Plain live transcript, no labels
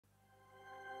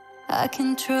I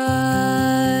can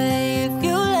try if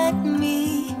you let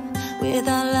me.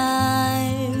 Without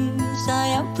lies, I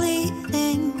am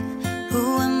bleeding.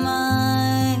 Who am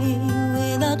I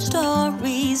without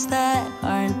stories that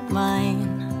aren't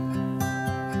mine?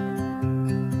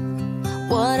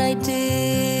 What I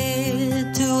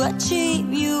did to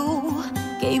achieve you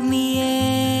gave me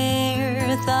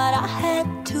air, thought I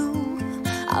had to.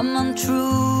 I'm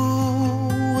untrue,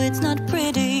 it's not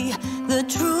pretty, the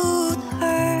truth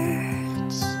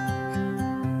hurts.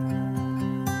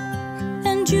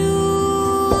 And you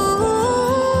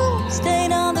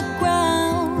stayed on the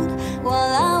ground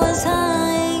while I was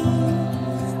high.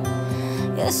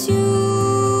 Yes, you've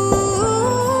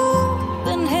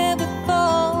been here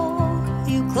before,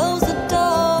 you closed the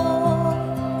door.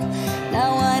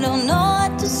 Now I don't know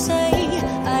what to say,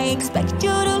 I expect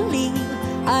you to leave.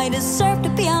 I deserve to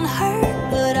be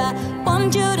unheard, but I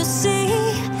want you to see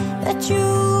that you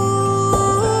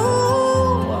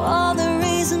are the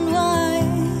reason why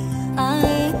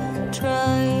I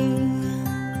try.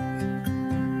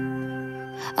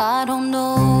 I don't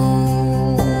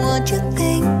know what you're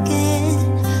thinking,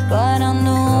 but I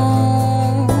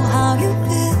know how you're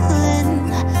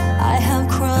feeling. I have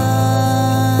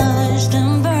crushed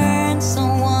and burned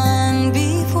someone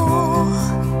before,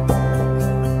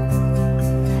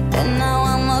 and now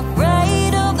I'm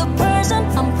afraid of the person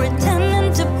I'm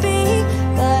pretending to be.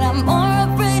 But I'm more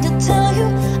afraid to tell you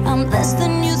I'm less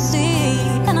than you see.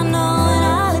 And I know when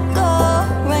I let go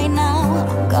right now,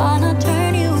 I'm gonna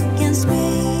turn you against me.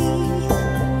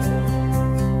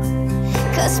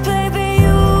 'Cause baby,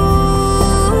 you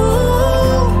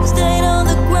stayed on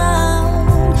the ground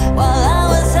while I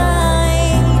was high.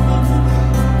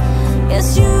 Yes,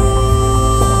 you've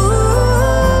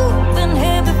been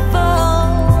here before,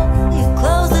 you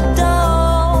closed the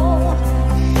door.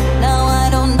 Now I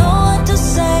don't know what to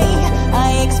say, I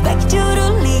expect you to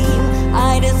leave.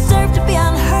 I deserve to be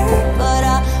unheard, but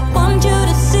I want you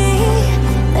to see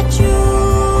that you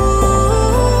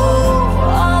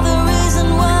are the reason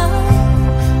why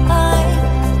I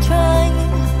try.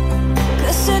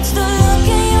 'Cause it's the look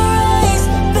in your eyes,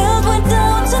 filled with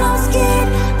doubts and I'm scared.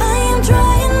 I am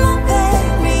trying my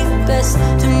very best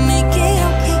to make it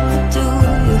okay, but do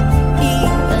you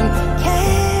even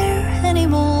care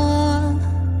anymore?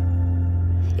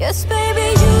 Yes, baby,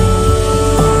 you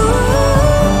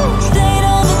stayed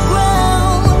on the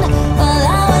ground while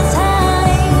I was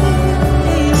high.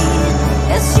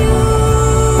 Yes,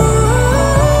 you've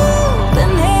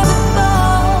been here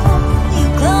before, you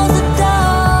closed the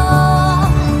door.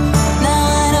 Now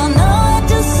I don't know what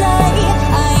to say,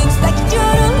 I expect you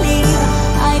to leave.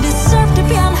 I deserve to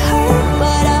be unheard,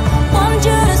 but I want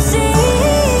you to see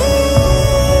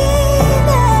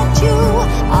that you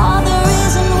are the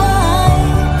reason why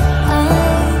I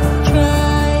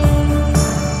try.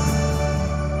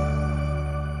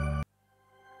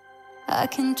 I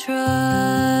can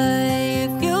try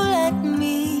if you let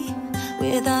me.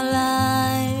 Without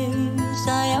lies,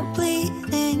 I am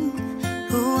bleeding.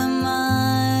 Who am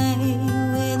I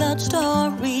without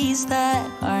stories that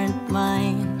aren't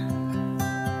mine?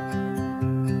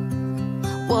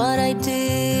 What I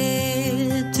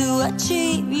did to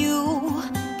achieve you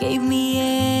gave me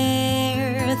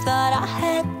air, thought I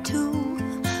had to.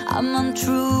 I'm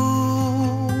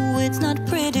untrue, it's not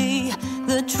pretty,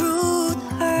 the truth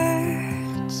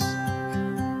hurts.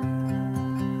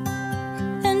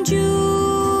 And you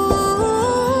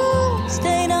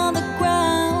stayed on the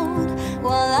ground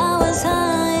while I was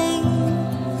high.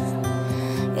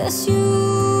 Yes,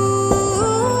 you've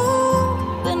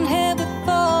been here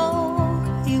before,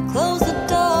 you closed the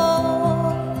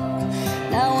door.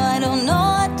 Now I don't know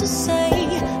what to say,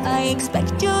 I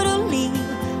expect you to leave.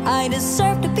 I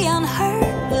deserve to be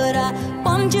unheard, but I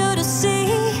want you to see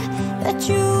that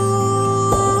you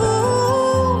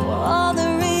are the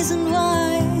reason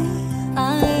why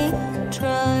I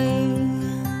try.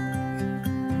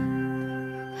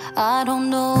 I don't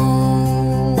know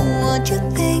what you're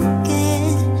thinking,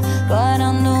 but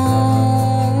I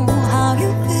know how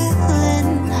you're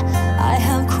feeling. I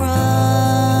have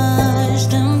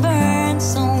crushed and burned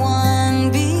someone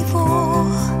before,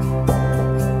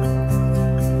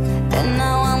 and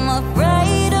now I'm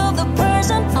afraid of the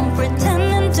person I'm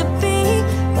pretending to be.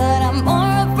 But I'm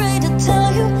more afraid to tell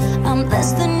you I'm less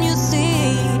than you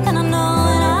see. And I know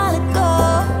when I let go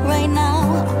right now,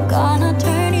 I'm gonna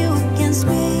turn you against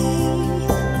me.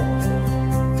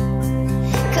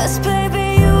 'Cause baby,